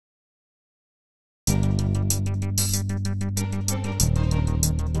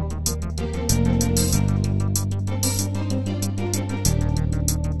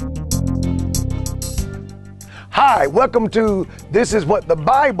Hi, welcome to This Is What the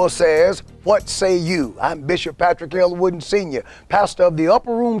Bible Says, What Say You? I'm Bishop Patrick L. Wooden Sr., pastor of the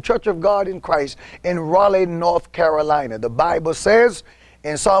Upper Room Church of God in Christ in Raleigh, North Carolina. The Bible says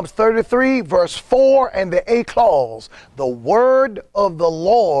in Psalms 33, verse 4 and the A clause, the word of the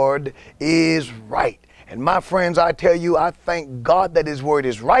Lord is right. And my friends, I tell you, I thank God that His word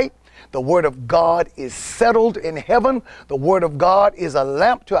is right. The word of God is settled in heaven. The word of God is a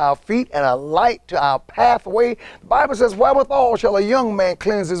lamp to our feet and a light to our pathway. The Bible says, wherewithal shall a young man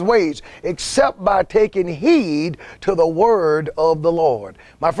cleanse his ways, except by taking heed to the word of the Lord.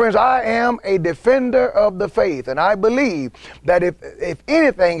 My friends, I am a defender of the faith, and I believe that if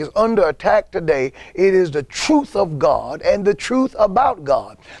anything is under attack today, it is the truth of God and the truth about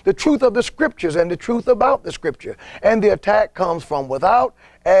God, the truth of the scriptures and the truth about the scripture. And the attack comes from without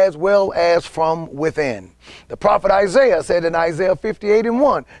as well as from within. The prophet Isaiah said in Isaiah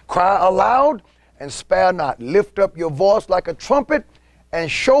 58:1, cry aloud and spare not. Lift up your voice like a trumpet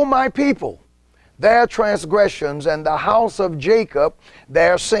and show my people their transgressions and the house of Jacob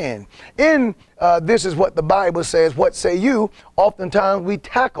their sin. In This Is What the Bible Says, What Say You? Oftentimes we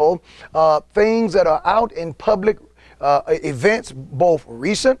tackle things that are out in public events, both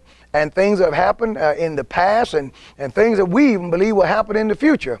recent and things that have happened in the past, and things that we even believe will happen in the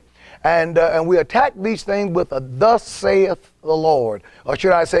future. And we attack these things with a thus saith the Lord. Or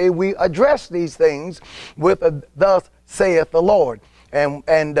should I say, we address these things with a thus saith the Lord.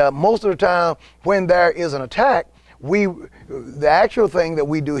 And most of the time when there is an attack, the actual thing that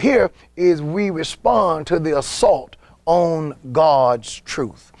we do here is we respond to the assault on God's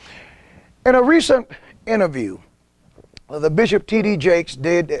truth. In a recent interview, the Bishop T.D. Jakes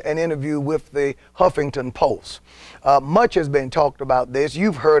did an interview with the Huffington Post. Much has been talked about this.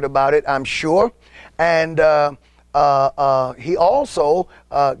 You've heard about it, I'm sure. And he also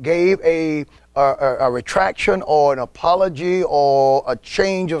gave a retraction or an apology or a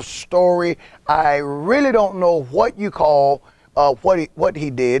change of story. I really don't know what you call what he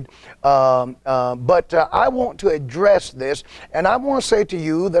did, but I want to address this, and I want to say to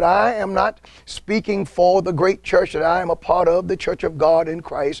you that I am not speaking for the great church that I am a part of, the Church of God in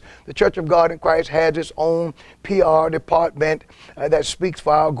Christ. The Church of God in Christ has its own PR department that speaks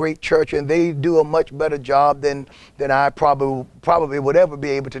for our great church, and they do a much better job than I probably would ever be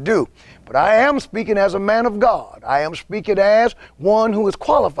able to do. But I am speaking as a man of God. I am speaking as one who is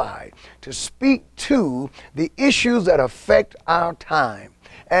qualified to speak to the issues that affect our time.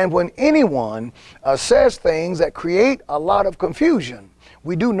 And when anyone says things that create a lot of confusion,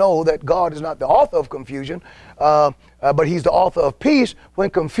 we do know that God is not the author of confusion, but He's the author of peace.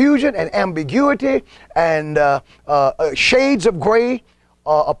 When confusion and ambiguity and shades of gray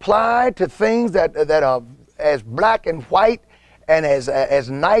are applied to things that are as black and white and as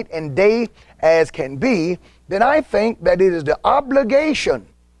night and day as can be, then I think that it is the obligation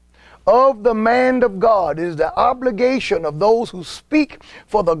of the man of God, it is the obligation of those who speak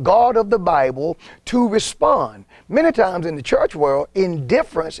for the God of the Bible to respond. Many times in the church world,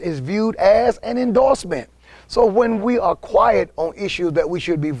 indifference is viewed as an endorsement. So when we are quiet on issues that we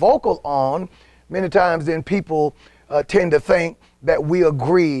should be vocal on, many times then people tend to think that we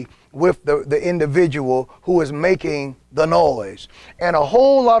agree with the individual who is making the noise. And a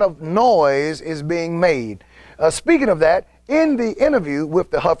whole lot of noise is being made. Speaking of that, in the interview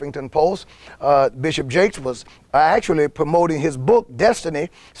with the Huffington Post, Bishop Jakes was actually promoting his book, Destiny,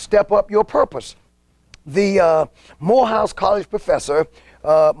 Step Up Your Purpose. The Morehouse College professor,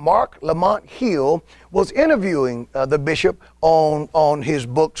 Mark Lamont Hill, was interviewing the bishop on his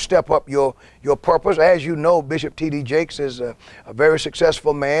book, Step Up Your Purpose. As you know, Bishop T.D. Jakes is a very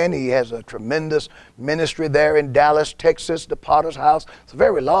successful man. He has a tremendous ministry there in Dallas, Texas, the Potter's House. It's a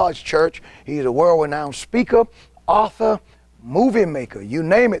very large church. He's a world-renowned speaker, author, movie maker. You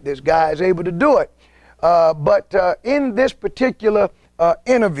name it, this guy is able to do it. But in this particular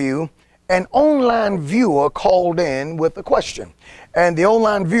interview, an online viewer called in with a question. And the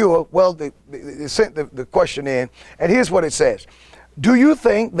online viewer, well, they sent the question in, and here's what it says. Do you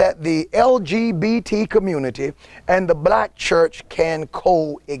think that the LGBT community and the black church can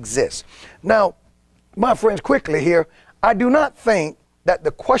coexist? Now, my friends, quickly here, I do not think that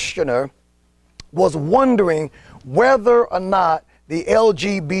the questioner was wondering whether or not the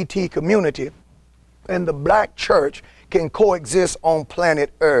LGBT community and the black church can coexist on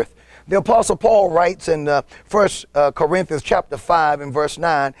planet Earth. The Apostle Paul writes in 1 Corinthians chapter 5 and verse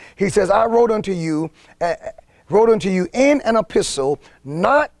 9, he says, I wrote unto you wrote unto you in an epistle,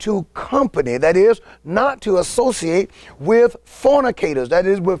 not to company, that is, not to associate with fornicators, that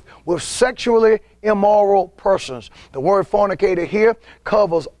is, with sexually immoral persons. The word fornicator here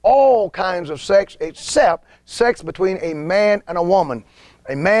covers all kinds of sex except sex between a man and a woman.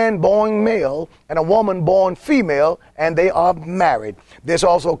 A man born male and a woman born female, and they are married. This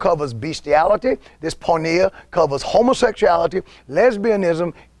also covers bestiality. This porneia covers homosexuality,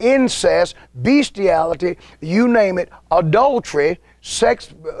 lesbianism, incest, bestiality, you name it, adultery,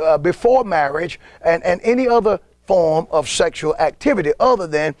 sex before marriage, and any other form of sexual activity other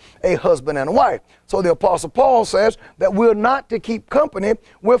than a husband and a wife. So the Apostle Paul says that we're not to keep company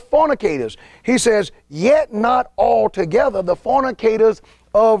with fornicators. He says, yet not altogether the fornicators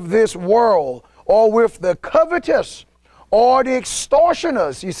of this world, or with the covetous, or the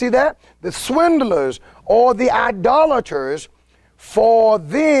extortioners, you see that? The swindlers, or the idolaters, for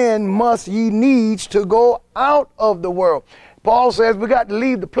then must ye needs to go out of the world. Paul says we got to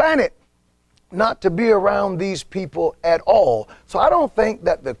leave the planet not to be around these people at all. So I don't think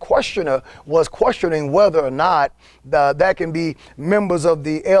that the questioner was questioning whether or not that can be members of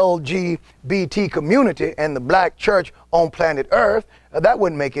the LGBT community and the black church on planet Earth. That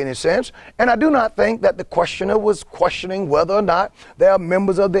wouldn't make any sense. And I do not think that the questioner was questioning whether or not there are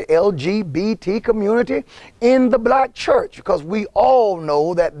members of the LGBT community in the black church, because we all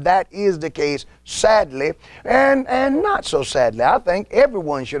know that that is the case, sadly, and not so sadly. I think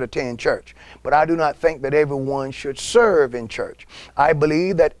everyone should attend church, but I do not think that everyone should serve in church. I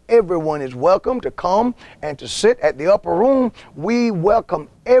believe that everyone is welcome to come and to sit at the upper room. We welcome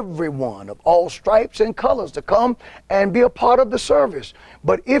everyone of all stripes and colors to come and be a part of the service.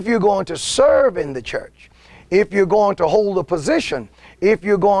 But if you're going to serve in the church, if you're going to hold a position, if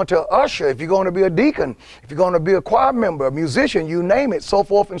you're going to usher, if you're going to be a deacon, if you're going to be a choir member, a musician, you name it, so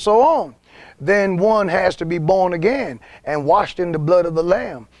forth and so on, then one has to be born again and washed in the blood of the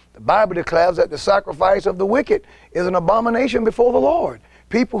Lamb. The Bible declares that the sacrifice of the wicked is an abomination before the Lord.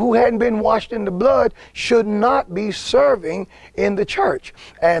 People who hadn't been washed in the blood should not be serving in the church.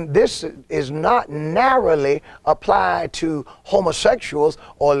 And this is not narrowly applied to homosexuals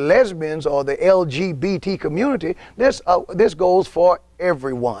or lesbians or the LGBT community. This goes for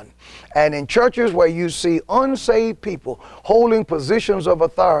everyone. And in churches where you see unsaved people holding positions of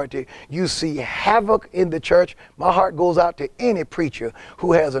authority, you see havoc in the church. My heart goes out to any preacher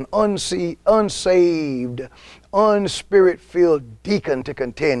who has an unsaved, unspirit-filled deacon to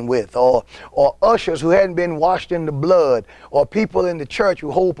contend with, or ushers who hadn't been washed in the blood, or people in the church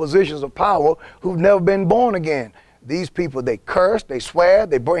who hold positions of power who've never been born again. These people, they curse, they swear,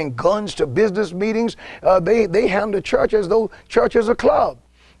 they bring guns to business meetings. They handle church as though church is a club.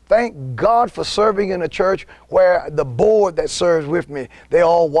 Thank God for serving in a church where the board that serves with me, they're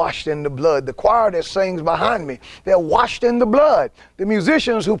all washed in the blood. The choir that sings behind me, they're washed in the blood. The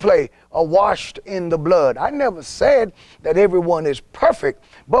musicians who play are washed in the blood. I never said that everyone is perfect,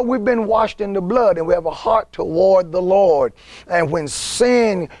 but we've been washed in the blood and we have a heart toward the Lord. And when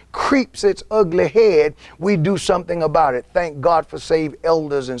sin creeps its ugly head, we do something about it. Thank God for saved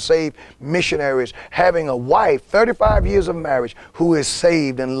elders and saved missionaries. Having a wife, 35 years of marriage, who is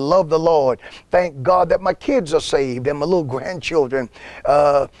saved and love the Lord. Thank God that my kids are saved and my little grandchildren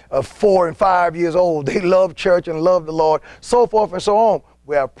of 4 and 5 years old. They love church and love the Lord, so forth and so on.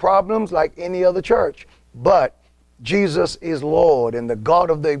 We have problems like any other church, but Jesus is Lord and the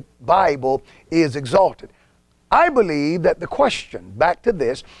God of the Bible is exalted. I believe that the question, back to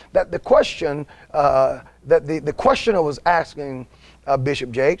this, that the question that the questioner was asking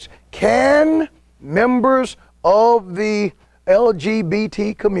Bishop Jakes, can members of the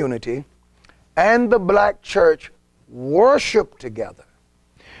LGBT community and the black church worship together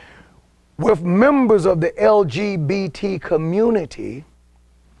with members of the LGBT community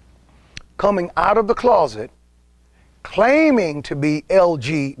coming out of the closet, claiming to be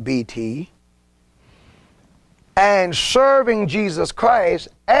LGBT, and serving Jesus Christ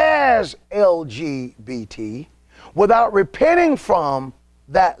as LGBT without repenting from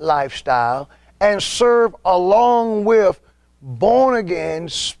that lifestyle, and serve along with born-again,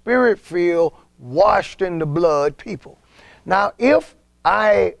 spirit-filled, washed in the blood people. Now, if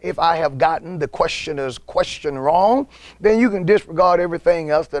I have gotten the questioner's question wrong, then you can disregard everything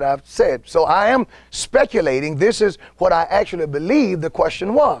else that I've said. So I am speculating. This is what I actually believe the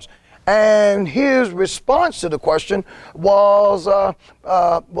question was. And his response to the question was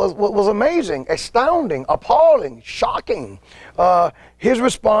amazing, astounding, appalling, shocking. His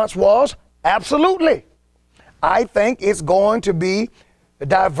response was, absolutely. I think it's going to be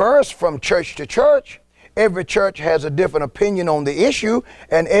diverse from church to church. Every church has a different opinion on the issue,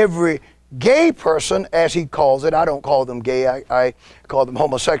 and every gay person, as he calls it, I don't call them gay, I call them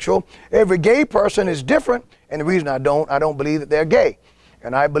homosexual. Every gay person is different, and the reason I don't believe that they're gay.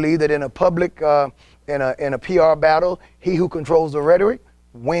 And I believe that in a public, in a PR battle, he who controls the rhetoric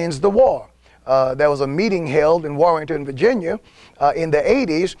wins the war. There was a meeting held in Warrenton, Virginia, in the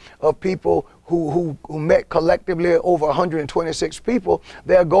 80s of people who met collectively, over 126 people.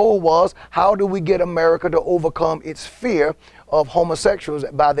 Their goal was, how do we get America to overcome its fear of homosexuals?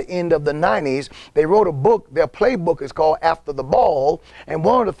 By the end of the 90s, they wrote a book. Their playbook is called After the Ball. And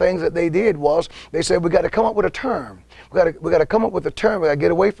one of the things that they did was, they said, we got to come up with a term. We got to come up with a term. We got to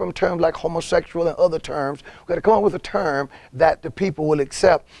get away from terms like homosexual and other terms. We got to come up with a term that the people will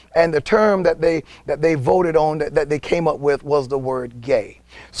accept. And the term that they voted on, that they came up with, was the word gay.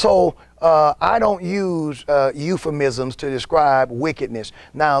 So I don't use euphemisms to describe wickedness.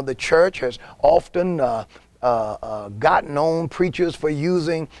 Now, the church has often gotten on preachers for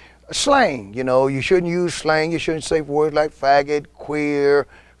using slang. You know, you shouldn't use slang. You shouldn't say words like faggot, queer,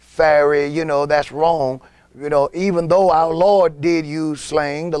 fairy. You know, that's wrong. You know, even though our Lord did use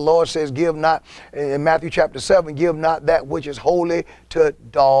slang, the Lord says, give not, in Matthew chapter 7, give not that which is holy to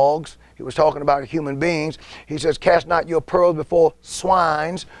dogs. He was talking about human beings. He says, cast not your pearls before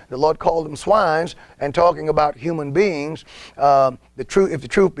swines. The Lord called them swines, and talking about human beings. If the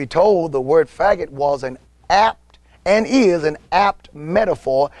truth be told, the word faggot was an apt and is an apt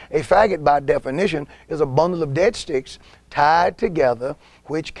metaphor. A faggot, by definition, is a bundle of dead sticks tied together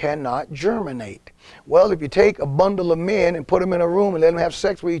which cannot germinate. Well, if you take a bundle of men and put them in a room and let them have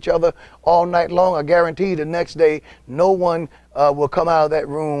sex with each other all night long, I guarantee the next day no one will come out of that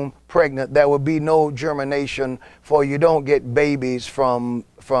room pregnant. There will be no germination, for you don't get babies from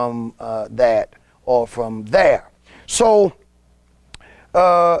that or from there. So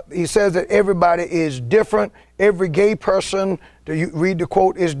he says that everybody is different. Every gay person, to read the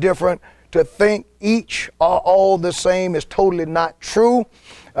quote, is different. To think each are all the same is totally not true.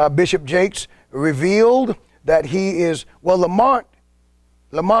 Bishop Jakes revealed that he is, well,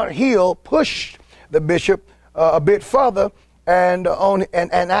 Lamont Hill pushed the bishop a bit further and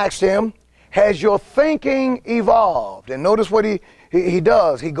asked him, has your thinking evolved? And notice what he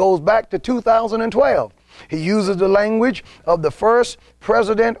does. He goes back to 2012. He uses the language of the first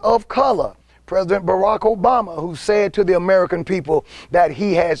president of color, President Barack Obama, who said to the American people that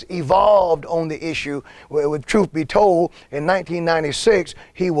he has evolved on the issue. With truth be told, in 1996,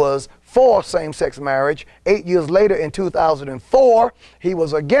 he was for same-sex marriage. 8 years later, in 2004, he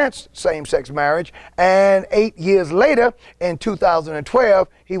was against same-sex marriage. And 8 years later, in 2012,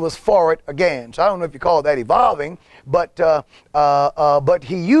 he was for it again. So I don't know if you call that evolving, but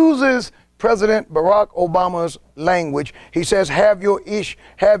he uses President Barack Obama's language. He says, has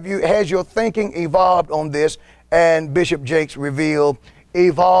your thinking evolved on this? And Bishop Jakes revealed,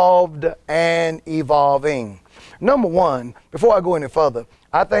 evolved and evolving. Number one, before I go any further,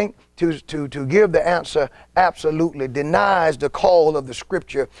 I think to give the answer absolutely denies the call of the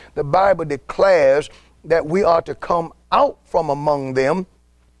scripture. The Bible declares that we are to come out from among them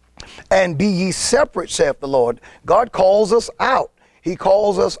and be ye separate, saith the Lord. God calls us out. He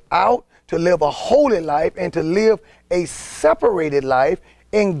calls us out to live a holy life and to live a separated life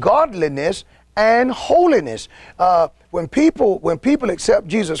in godliness and holiness. When people accept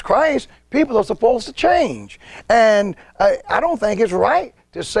Jesus Christ, people are supposed to change. And I don't think it's right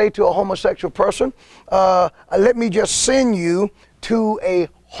to say to a homosexual person, let me just send you to a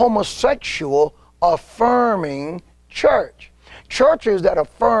homosexual affirming church. Churches that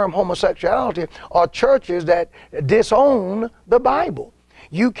affirm homosexuality are churches that disown the Bible.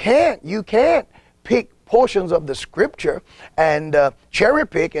 You can't pick portions of the scripture and cherry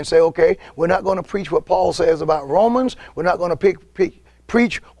pick and say, okay, we're not going to preach what Paul says about Romans. We're not going to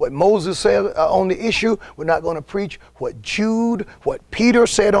preach what Moses said on the issue. We're not going to preach what Peter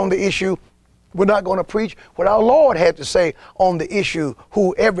said on the issue. We're not going to preach what our Lord had to say on the issue,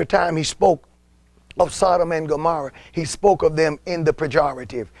 who every time he spoke of Sodom and Gomorrah, he spoke of them in the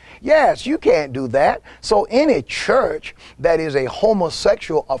pejorative. Yes, you can't do that. So any church that is a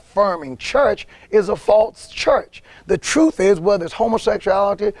homosexual affirming church is a false church. The truth is, whether it's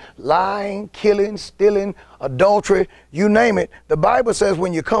homosexuality, lying, killing, stealing, adultery, you name it, the Bible says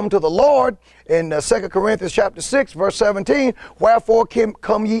when you come to the Lord, in 2 Corinthians chapter 6, verse 17, wherefore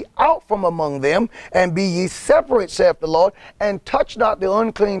come ye out from among them, and be ye separate, saith the Lord, and touch not the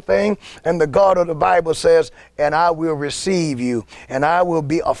unclean thing. And the God of the Bible says, and I will receive you, and I will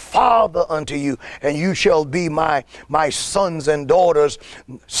be a father unto you, and you shall be my sons and daughters,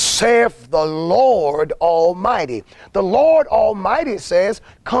 saith the Lord Almighty. The Lord Almighty says,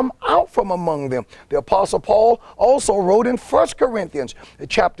 come out from among them. The Apostle Paul also wrote in 1 Corinthians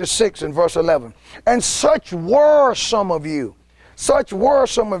chapter 6 and verse 11, and such were some of you. Such were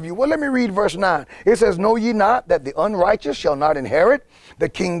some of you. Well, let me read verse 9. It says, know ye not that the unrighteous shall not inherit the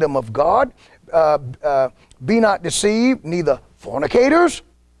kingdom of God? Be not deceived, neither fornicators,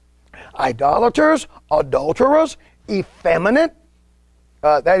 idolaters, adulterers, effeminate,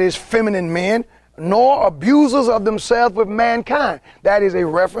 that is feminine men, nor abusers of themselves with mankind. That is a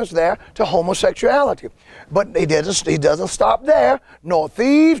reference there to homosexuality. But he doesn't stop there. Nor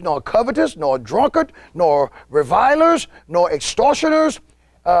thieves, nor covetous, nor drunkard, nor revilers, nor extortioners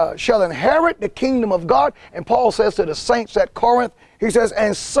shall inherit the kingdom of God. And Paul says to the saints at Corinth, he says,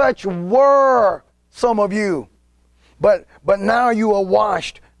 and such were some of you. But now you are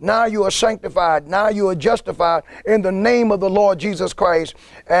washed, now you are sanctified, now you are justified in the name of the Lord Jesus Christ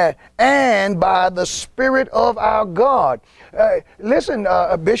and by the Spirit of our God. Listen,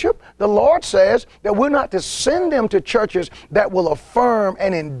 Bishop, the Lord says that we're not to send them to churches that will affirm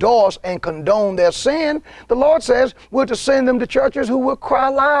and endorse and condone their sin. The Lord says we're to send them to churches who will cry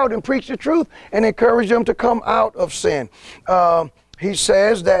loud and preach the truth and encourage them to come out of sin. He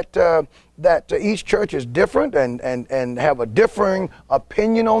says that each church is different and have a differing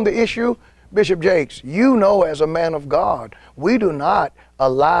opinion on the issue. Bishop Jakes, you know, as a man of God, we do not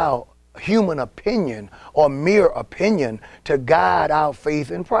allow human opinion or mere opinion to guide our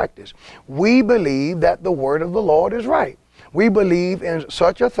faith and practice. We believe that the word of the Lord is right. We believe in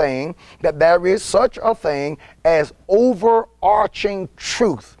such a thing, that there is such a thing as overarching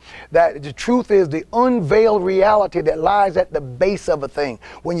truth. That the truth is the unveiled reality that lies at the base of a thing.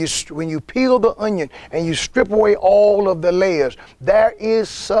 When you peel the onion and you strip away all of the layers, there is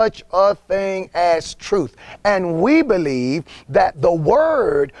such a thing as truth. And we believe that the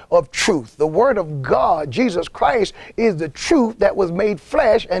word of truth, the word of God, Jesus Christ, is the truth that was made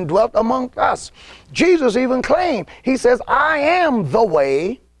flesh and dwelt among us. Jesus even claimed, he says, I am the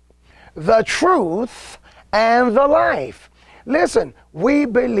way, the truth, and the life. Listen, we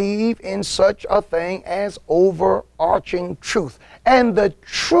believe in such a thing as overarching truth. And the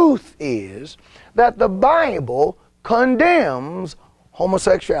truth is that the Bible condemns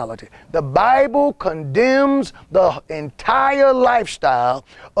homosexuality. The Bible condemns the entire lifestyle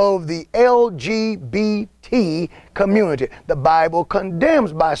of the LGBT community. The Bible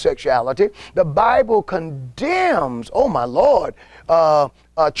condemns bisexuality. The Bible condemns, oh my Lord,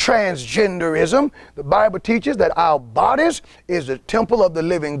 transgenderism. The Bible teaches that our bodies is the temple of the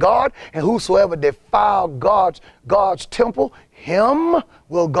living God, and whosoever defile God's temple, him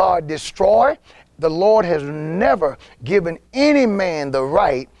will God destroy. The Lord has never given any man the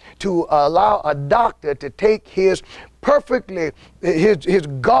right to allow a doctor to take his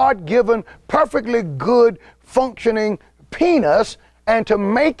God-given, perfectly good functioning penis and to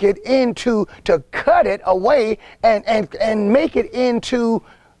make it into, to cut it away and make it into,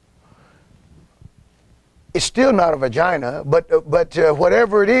 it's still not a vagina, but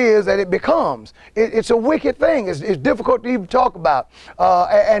whatever it is that it becomes. It's a wicked thing. It's difficult to even talk about.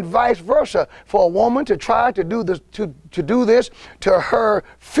 And vice versa. For a woman to try to do this, to do this to her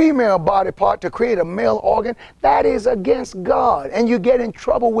female body part, to create a male organ, that is against God. And you get in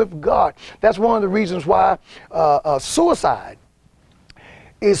trouble with God. That's one of the reasons why suicide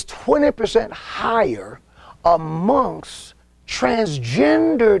is 20% higher amongst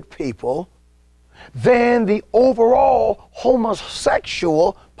transgendered people than the overall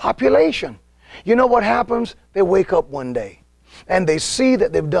homosexual population. You know what happens? They wake up one day and they see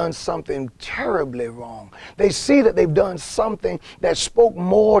that they've done something terribly wrong. They see that they've done something that spoke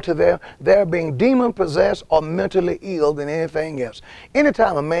more to their being demon-possessed or mentally ill than anything else.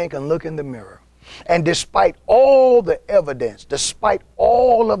 Anytime a man can look in the mirror, and despite all the evidence, despite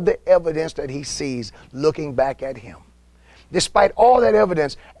all of the evidence that he sees looking back at him, despite all that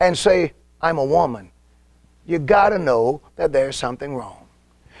evidence, and say, I'm a woman, you gotta know that there's something wrong.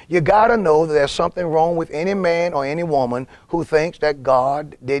 You gotta know that there's something wrong with any man or any woman who thinks that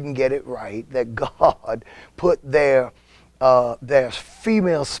God didn't get it right, that God put their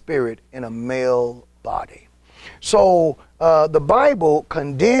female spirit in a male body. So the Bible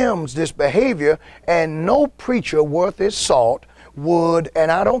condemns this behavior, and no preacher worth his salt would,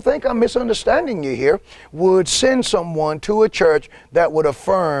 and I don't think I'm misunderstanding you here, would send someone to a church that would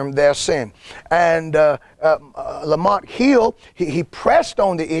affirm their sin. And Lamont Hill, he pressed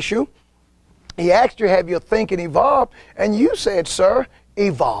on the issue. He asked you, have your thinking evolved? And you said, sir,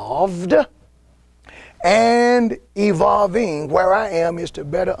 evolved and evolving. Where I am is to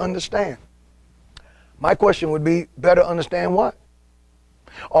better understand. My question would be, better understand what?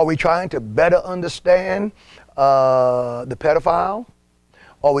 Are we trying to better understand the pedophile?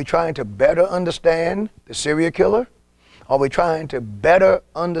 Are we trying to better understand the serial killer? Are we trying to better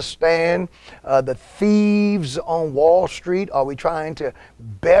understand the thieves on Wall Street? Are we trying to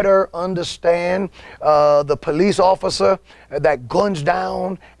better understand the police officer that guns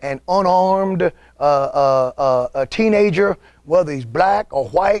down an unarmed a teenager, whether he's black or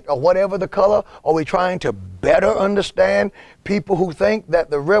white or whatever the color? Are we trying to better understand people who think that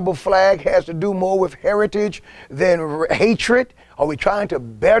the rebel flag has to do more with heritage than hatred? Are we trying to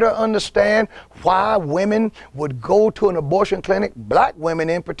better understand why women would go to an abortion clinic, black women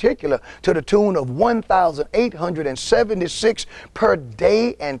in particular, to the tune of 1,876 per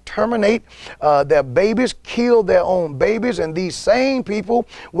day and terminate their babies, kill their own babies, and these same people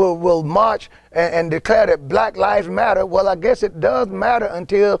will march and declare that Black Lives Matter? Well, I guess it does matter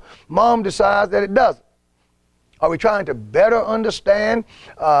until mom decides that it doesn't. Are we trying to better understand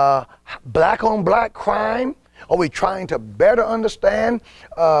black on black crime? Are we trying to better understand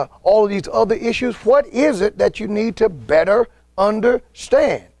all of these other issues? What is it that you need to better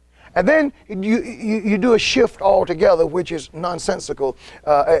understand? And then you do a shift altogether, which is nonsensical.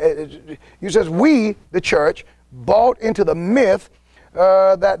 You says, we, the church, bought into the myth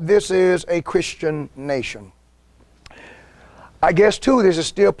that this is a Christian nation. I guess, too, this is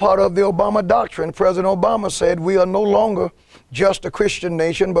still part of the Obama doctrine. President Obama said we are no longer just a Christian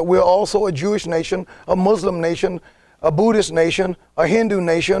nation, but we're also a Jewish nation, a Muslim nation, a Buddhist nation, a Hindu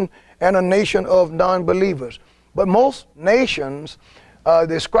nation, and a nation of non-believers. But most nations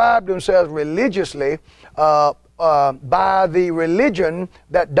describe themselves religiously by the religion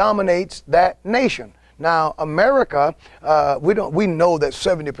that dominates that nation. Now, America, we know that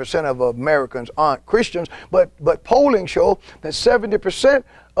 70% of Americans aren't Christians, but polling show that 70%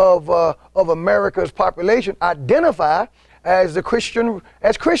 of America's population identify as Christians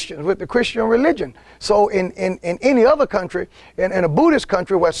with the Christian religion. So in any other country, in a Buddhist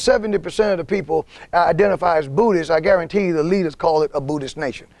country where 70% of the people identify as Buddhists, I guarantee the leaders call it a Buddhist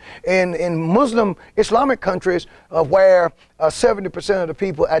nation. In Muslim Islamic countries where 70% of the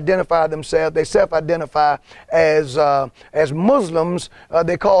people identify themselves, they self-identify as Muslims,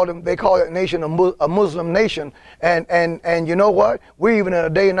 they call that nation a Muslim nation. And you know what? We're even in a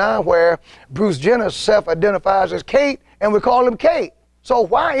day now where Bruce Jenner self-identifies as Kate, and we call him Kate. So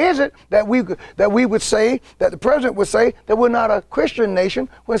why is it that we would say, that the president would say, that we're not a Christian nation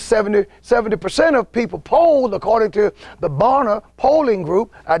when 70% of people polled, according to the Barna polling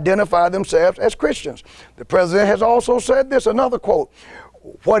group, identify themselves as Christians? The president has also said this, another quote: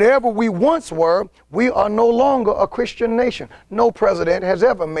 whatever we once were, we are no longer a Christian nation. No president has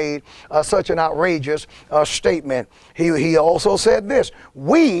ever made such an outrageous statement. He also said this: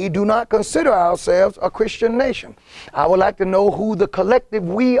 we do not consider ourselves a Christian nation. I would like to know who the collective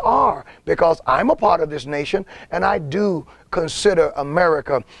we are, because I'm a part of this nation, and I do consider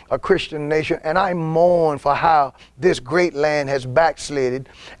America a Christian nation, and I mourn for how this great land has backslided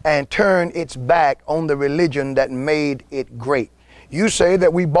and turned its back on the religion that made it great. You say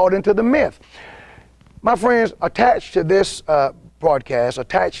that we bought into the myth. My friends, attached to this broadcast,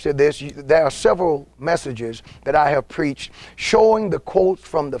 attached to this, there are several messages that I have preached showing the quotes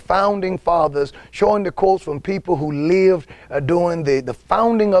from the founding fathers, showing the quotes from people who lived during the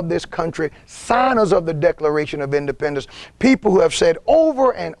founding of this country, signers of the Declaration of Independence, people who have said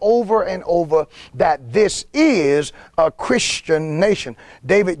over and over and over that this is a Christian nation.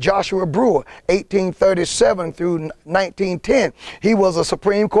 David Joshua Brewer, 1837 through 1910, he was a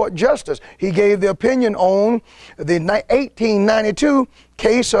Supreme Court justice. He gave the opinion on the 1892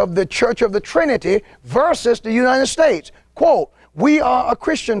 case of the Church of the Trinity versus the United States. Quote, we are a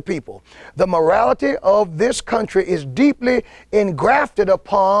Christian people. The morality of this country is deeply engrafted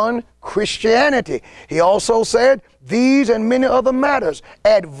upon Christianity. He also said, these and many other matters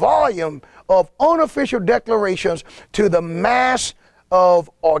add volume of unofficial declarations to the mass of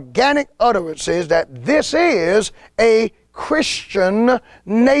organic utterances that this is a Christian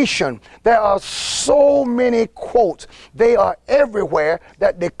nation. There are so many quotes, they are everywhere,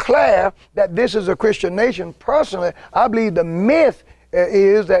 that declare that this is a Christian nation. Personally, I believe the myth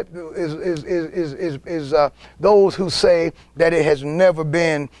is those who say that it has never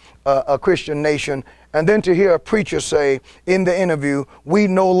been a Christian nation. And then to hear a preacher say in the interview, we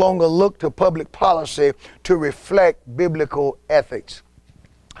no longer look to public policy to reflect biblical ethics.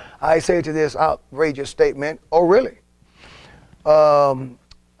 I say to this outrageous statement, oh really?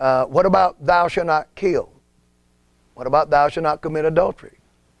 What about thou shalt not kill? What about thou shalt not commit adultery?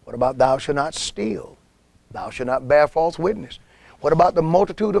 What about thou shalt not steal? Thou shalt not bear false witness. What about the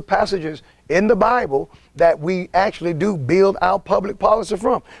multitude of passages in the Bible that we actually do build our public policy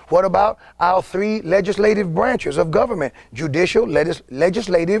from? What about our three legislative branches of government: judicial,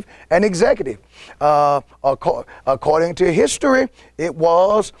 legislative, and executive? According to history, it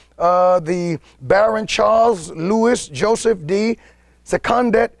was the Baron Charles Louis Joseph de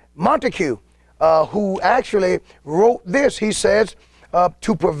Secondet Montague who actually wrote this. He says,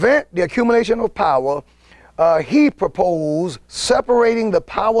 to prevent the accumulation of power, he proposed separating the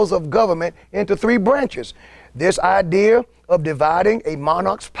powers of government into three branches. This idea of dividing a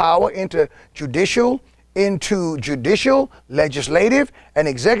monarch's power into judicial, legislative, and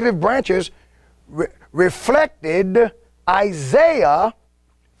executive branches reflected Isaiah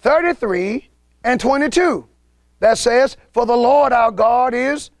 33 and 22. That says, for the Lord our God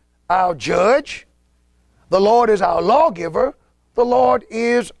is our judge, the Lord is our lawgiver, the Lord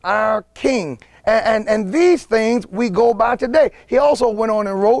is our king. And these things we go by today. He also went on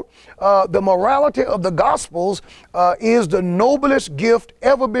and wrote, the morality of the Gospels is the noblest gift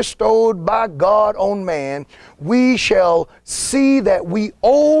ever bestowed by God on man. We shall see that we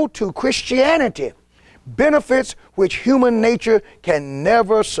owe to Christianity benefits which human nature can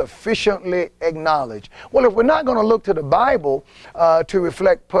never sufficiently acknowledge. Well, if we're not going to look to the Bible to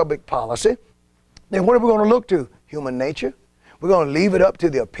reflect public policy, then what are we going to look to? Human nature? We're going to leave it up to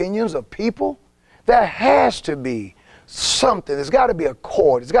the opinions of people? There has to be something. There's got to be a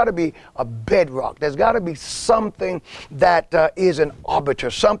cord. There's got to be a bedrock. There's got to be something that is an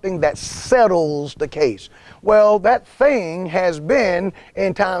arbiter, something that settles the case. Well, that thing has been,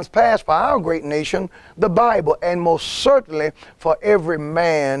 in times past, for our great nation, the Bible, and most certainly for every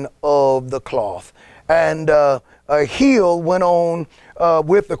man of the cloth. And Hill went on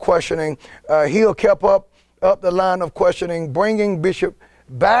with the questioning. Hill kept up the line of questioning, bringing Bishop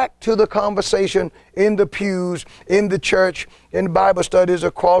back to the conversation in the pews, in the church, in Bible studies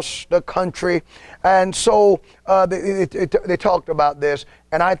across the country. And so they talked about this,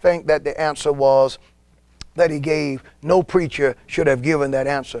 and I think that the answer was that he gave. No preacher should have given that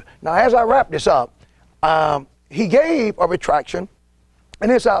answer. Now, as I wrap this up, he gave a retraction,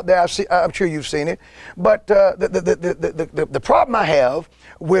 and it's out there. I'm sure you've seen it. But the problem I have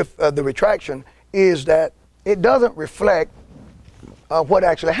with the retraction is that it doesn't reflect what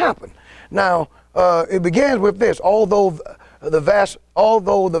actually happened. Now, it begins with this: although the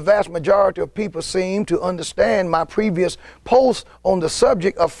vast majority of people seem to understand my previous post on the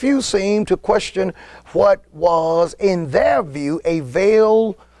subject, a few seem to question what was, in their view, a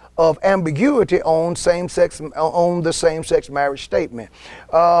veil of ambiguity on the same-sex marriage statement.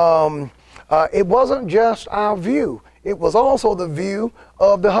 It wasn't just our view; it was also the view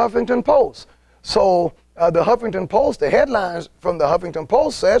of the Huffington Post. So the Huffington Post, the headlines from the Huffington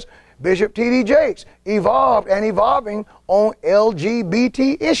Post says, Bishop T.D. Jakes evolved and evolving on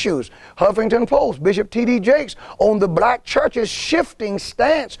LGBT issues. Huffington Post, Bishop T.D. Jakes on the black church's shifting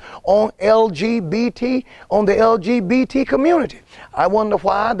stance on the LGBT community. I wonder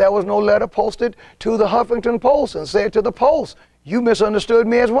why there was no letter posted to the Huffington Post and said to the Post, you misunderstood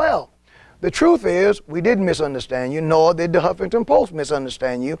me as well. The truth is, we didn't misunderstand you, nor did the Huffington Post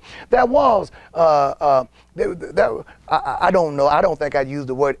misunderstand you. That was, I don't know, I don't think I'd use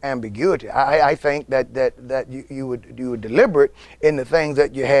the word ambiguity. I think that you were deliberate in the things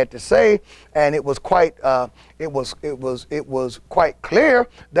that you had to say, and it was quite, it was quite clear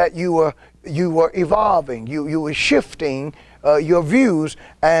that you were evolving, you were shifting your views,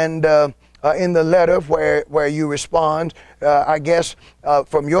 and in the letter where you respond, I guess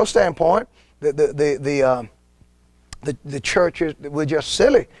from your standpoint, the churches were just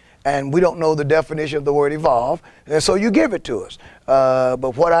silly, and we don't know the definition of the word evolve, and so you give it to us.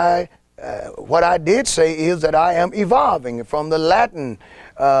 But what I did say is that I am evolving from the Latin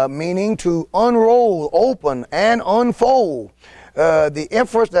meaning to unroll, open, and unfold. The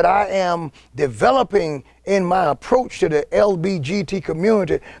inference that I am developing in my approach to the LGBT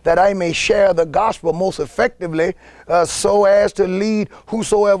community, that I may share the gospel most effectively so as to lead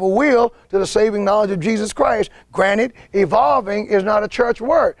whosoever will to the saving knowledge of Jesus Christ. Granted, evolving is not a church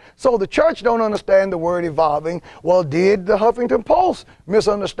word. So the church don't understand the word evolving. Well, did the Huffington Post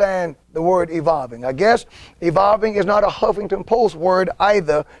misunderstand the word evolving? I guess evolving is not a Huffington Post word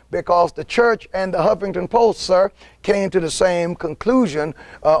either, because the church and the Huffington Post, sir, came to the same conclusion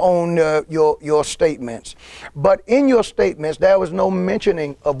on your statements. But in your statements, there was no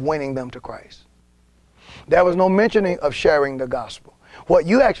mentioning of winning them to Christ. There was no mentioning of sharing the gospel. What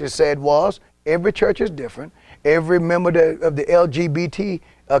you actually said was, every church is different. Every member of the LGBT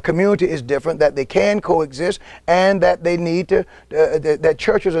community is different, that they can coexist, and that they need to, that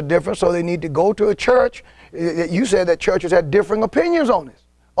churches are different, so they need to go to a church you said that churches had differing opinions on this,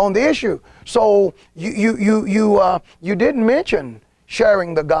 on the issue. So you didn't mention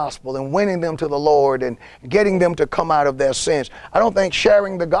sharing the gospel and winning them to the Lord and getting them to come out of their sins. I don't think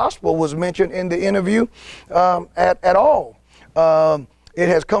sharing the gospel was mentioned in the interview at all. It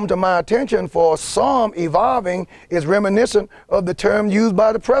has come to my attention for some evolving is reminiscent of the term used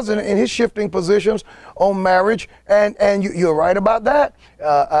by the president in his shifting positions on marriage, and you're right about that.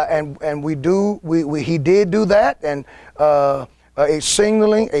 And he did do that, and a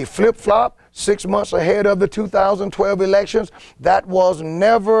signaling, a flip-flop 6 months ahead of the 2012 elections. That was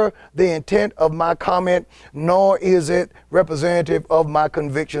never the intent of my comment, nor is it representative of my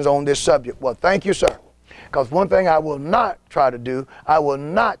convictions on this subject. Well, thank you, sir. Because one thing I will not try to do, I will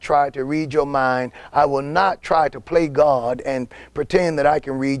not try to read your mind. I will not try to play God and pretend that I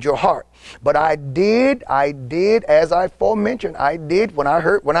can read your heart. But I did, as I forementioned, I did, when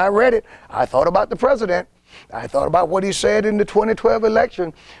I read it, I thought about the president. I thought about what he said in the 2012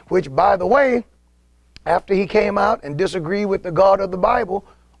 election, which, by the way, after he came out and disagreed with the God of the Bible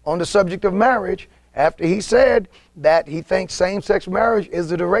on the subject of marriage, after he said that he thinks same-sex marriage is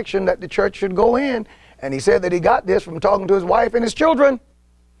the direction that the church should go in, and he said that he got this from talking to his wife and his children,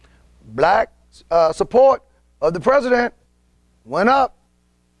 black support of the president went up.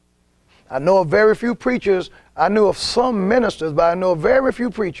 I know of very few preachers. I knew of some ministers, but I know of very few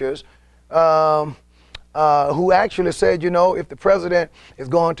preachers who actually said, you know, if the president is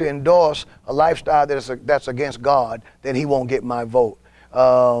going to endorse a lifestyle that's against God, then he won't get my vote.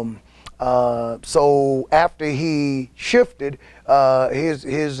 So after he shifted, our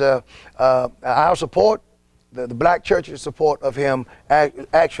support, the black church's support of him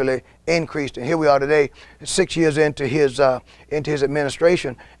actually increased, and here we are today, 6 years into his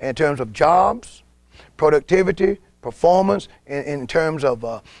administration, in terms of jobs, productivity, performance, in terms of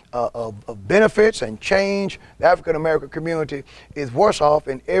benefits and change. The African American community is worse off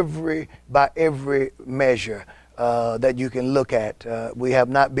by every measure that you can look at. We have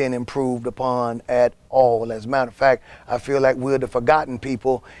not been improved upon at all. As a matter of fact, I feel like we're the forgotten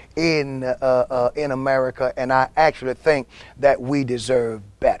people in America, and I actually think that we deserve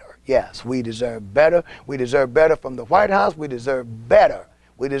better. Yes, we deserve better. We deserve better from the White House. We deserve better.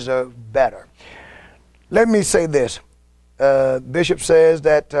 We deserve better. Let me say this. Bishop says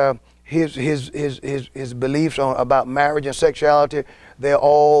that his beliefs about marriage and sexuality, they're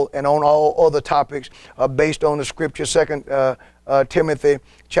all, and on all other topics, are based on the scripture, 2 Timothy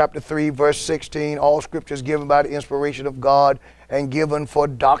chapter 3, verse 16. All scripture is given by the inspiration of God and given for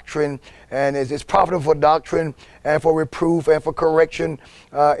doctrine, and it's profitable for doctrine and for reproof and for correction,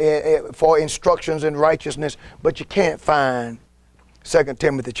 for instructions in righteousness. But you can't find 2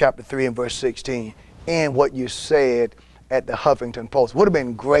 Timothy chapter 3 and verse 16 in what you said at the Huffington Post. Would have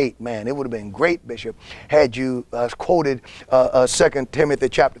been great, man. It would have been great, Bishop, had you quoted 2 Timothy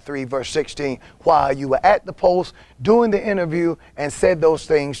chapter 3, verse 16, while you were at the Post doing the interview and said those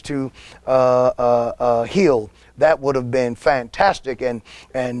things to Hill. That would have been fantastic, and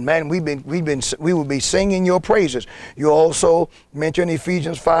man, we will be singing your praises. You also mentioned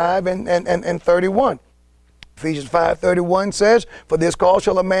Ephesians 5 and 31. Ephesians 5:31 says, "For this cause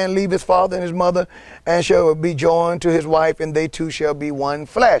shall a man leave his father and his mother, and shall be joined to his wife, and they two shall be one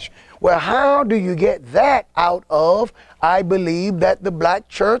flesh." Well, how do you get that out of, I believe that the black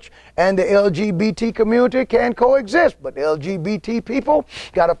church and the LGBT community can coexist, but the LGBT people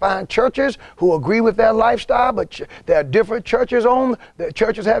got to find churches who agree with their lifestyle, but there are different churches the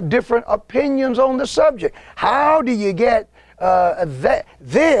churches have different opinions on the subject. How do you get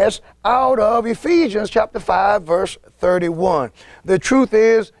this out of Ephesians chapter 5, verse 31? The truth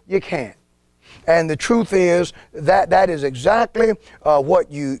is, you can't. And the truth is that is exactly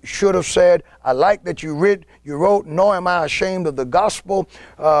what you should have said. I like that you wrote, "Nor am I ashamed of the gospel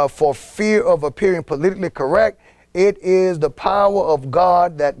for fear of appearing politically correct. It is the power of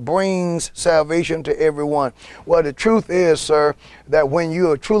God that brings salvation to everyone." Well, the truth is, sir, that when you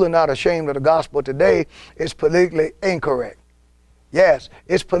are truly not ashamed of the gospel today, it's politically incorrect. Yes,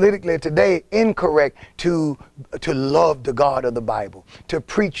 it's politically today incorrect to love the God of the Bible, to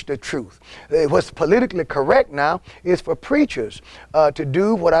preach the truth. What's politically correct now is for preachers to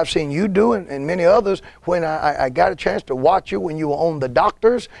do what I've seen you do and many others. When I got a chance to watch you when you were on The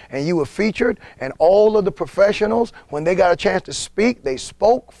Doctors and you were featured, and all of the professionals, when they got a chance to speak, they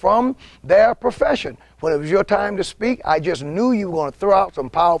spoke from their profession. When it was your time to speak, I just knew you were going to throw out some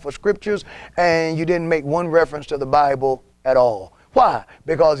powerful scriptures, and you didn't make one reference to the Bible at all. Why?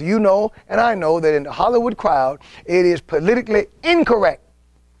 Because you know, and I know, that in the Hollywood crowd, it is politically incorrect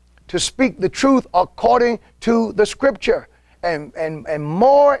to speak the truth according to the scripture. and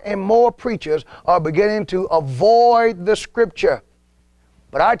more preachers are beginning to avoid the scripture.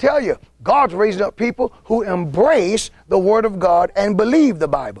 But I tell you, God's raising up people who embrace the Word of God and believe the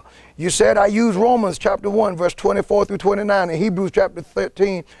Bible. You said I use Romans chapter 1, verse 24 through 29, and Hebrews chapter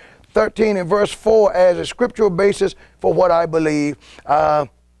 13 and verse 4 as a scriptural basis for what I believe.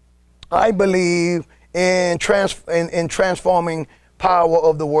 I believe in transforming power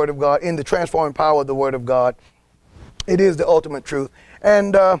of the Word of God, in the transforming power of the Word of God. It is the ultimate truth.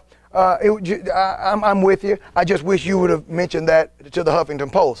 And I'm with you. I just wish you would have mentioned that to the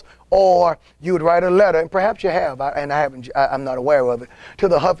Huffington Post, or you would write a letter, and perhaps you have, I'm not aware of it, to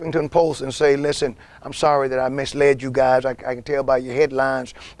the Huffington Post and say, listen, I'm sorry that I misled you guys. I can tell by your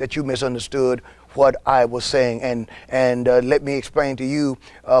headlines that you misunderstood what I was saying, and let me explain to you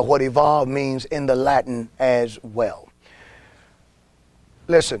what evolve means in the Latin as well.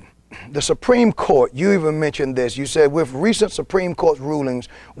 Listen. The Supreme Court, you even mentioned this. You said with recent Supreme Court rulings,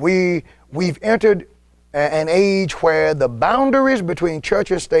 we've entered an age where the boundaries between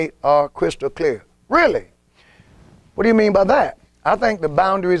church and state are crystal clear. Really? What do you mean by that? I think the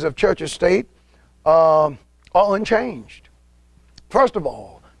boundaries of church and state are unchanged. First of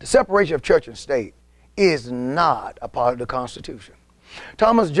all, the separation of church and state is not a part of the Constitution.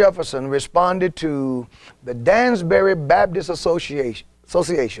 Thomas Jefferson responded to the Danbury Baptist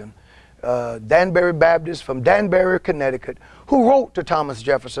Association, Danbury Baptist from Danbury, Connecticut, who wrote to Thomas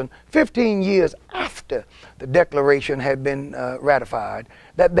Jefferson 15 years after the Declaration had been ratified,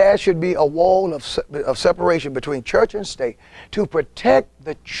 that there should be a wall of separation between church and state to protect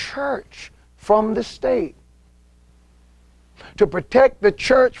the church from the state. To protect the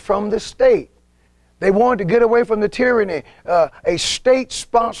church from the state. They wanted to get away from the tyranny, a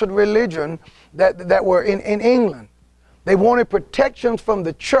state-sponsored religion that were in England. They wanted protections from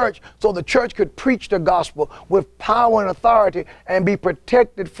the church so the church could preach the gospel with power and authority and be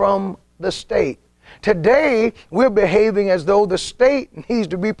protected from the state. Today, we're behaving as though the state needs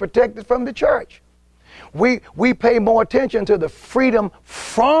to be protected from the church. We pay more attention to the freedom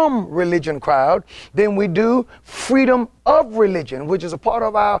from religion crowd than we do freedom of religion, which is a part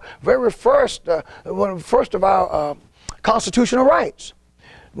of our very first of our constitutional rights.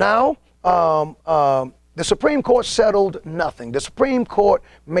 Now, the Supreme Court settled nothing. The Supreme Court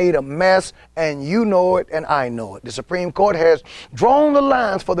made a mess, and you know it and I know it. The Supreme Court has drawn the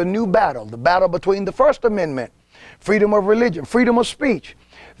lines for the new battle, the battle between the First Amendment, freedom of religion, freedom of speech,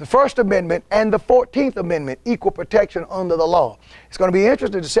 the First Amendment, and the 14th Amendment, equal protection under the law. It's going to be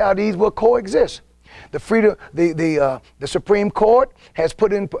interesting to see how these will coexist. The Supreme Court has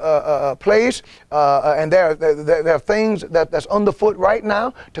put in place, and there are things that's underfoot right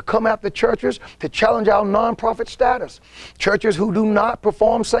now to come after churches to challenge our nonprofit status. Churches who do not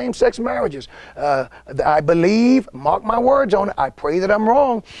perform same-sex marriages. I believe, mark my words on it, I pray that I'm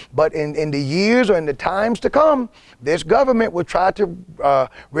wrong, but in the years or in the times to come, this government will try to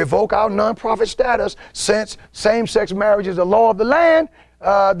revoke our nonprofit status. Since same-sex marriage is the law of the land,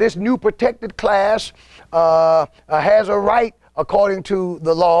 this new protected class has a right, according to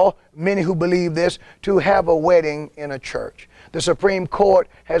the law, many who believe this, to have a wedding in a church. The Supreme Court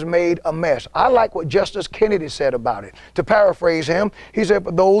has made a mess. I like what Justice Kennedy said about it. To paraphrase him, he said,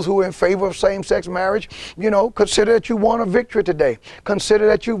 for those who are in favor of same-sex marriage, consider that you won a victory today. Consider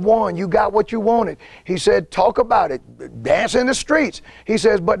that you won. You got what you wanted. He said, talk about it. Dance in the streets. He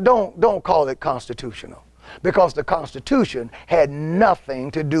says, but don't call it constitutional, because the Constitution had nothing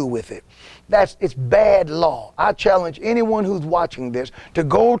to do with it. It's bad law. I challenge anyone who's watching this to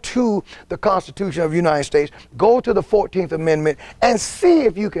go to the Constitution of the United States, go to the 14th Amendment, and see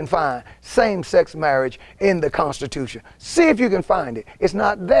if you can find same-sex marriage in the Constitution. See if you can find it. It's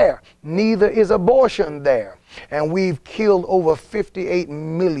not there. Neither is abortion there. And we've killed over 58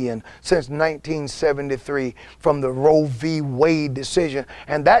 million since 1973 from the Roe v. Wade decision.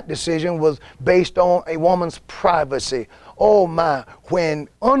 And that decision was based on a woman's privacy. Oh my, when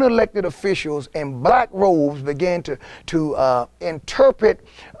unelected officials in black robes began to interpret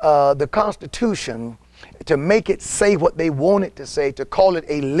the Constitution to make it say what they want it to say, to call it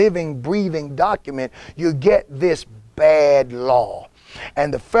a living, breathing document, you get this bad law.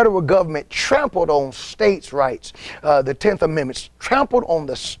 And the federal government trampled on states' rights. The 10th Amendment trampled on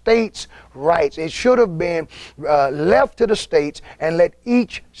the states' rights. It should have been left to the states and let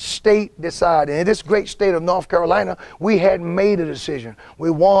each state decide. And in this great state of North Carolina, we had made a decision. We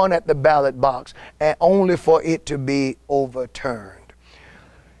won at the ballot box, and only for it to be overturned.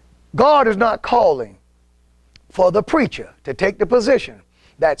 God is not calling for the preacher to take the position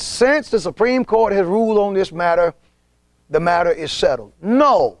that since the Supreme Court has ruled on this matter, the matter is settled.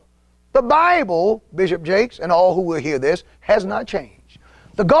 No, The Bible, Bishop Jakes, and all who will hear this, has not changed.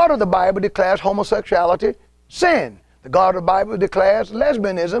 The God of the Bible declares homosexuality sin. The God of the Bible declares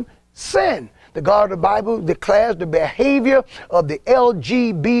lesbianism sin. The God of the Bible declares the behavior of the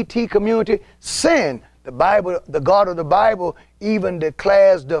LGBT community sin. The God of the Bible even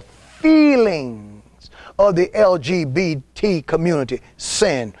declares the feelings of the LGBT community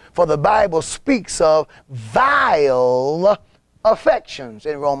sin. For the Bible speaks of vile affections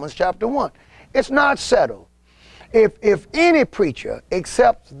in Romans chapter 1. It's not settled. If any preacher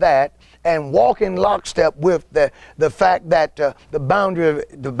accepts that and walk in lockstep with the fact that the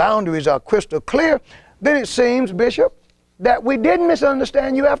boundaries are crystal clear, then it seems, Bishop, that we didn't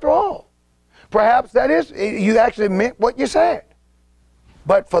misunderstand you after all. Perhaps that is, you actually meant what you said.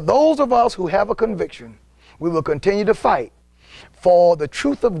 But for those of us who have a conviction, we will continue to fight for the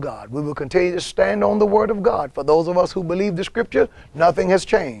truth of God. We will continue to stand on the Word of God. For those of us who believe the Scripture, nothing has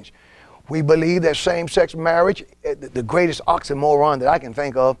changed. We believe that same-sex marriage, the greatest oxymoron that I can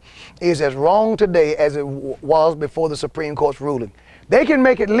think of, is as wrong today as it was before the Supreme Court's ruling. They can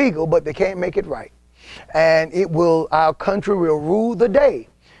make it legal, but they can't make it right. And our country will rue the day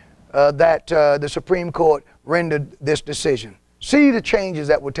that the Supreme Court rendered this decision. See the changes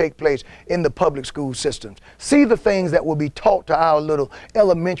that will take place in the public school systems. See the things that will be taught to our little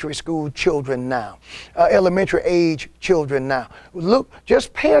elementary school children now, elementary age children now. Look,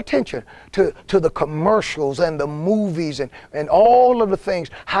 just pay attention to the commercials and the movies and all of the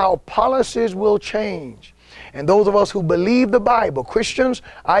things, how policies will change. And those of us who believe the Bible, Christians,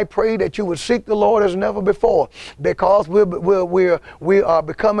 I pray that you would seek the Lord as never before, because we are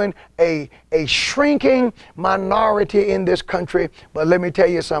becoming a shrinking minority in this country. But let me tell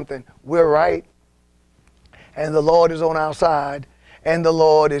you something, we're right, and the Lord is on our side, and the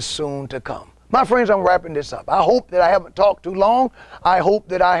Lord is soon to come. My friends, I'm wrapping this up. I hope that I haven't talked too long. I hope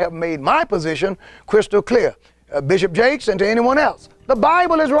that I have made my position crystal clear. Bishop Jakes, and to anyone else, the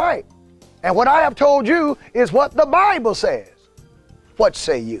Bible is right. And what I have told you is what the Bible says. What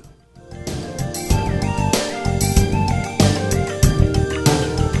say you?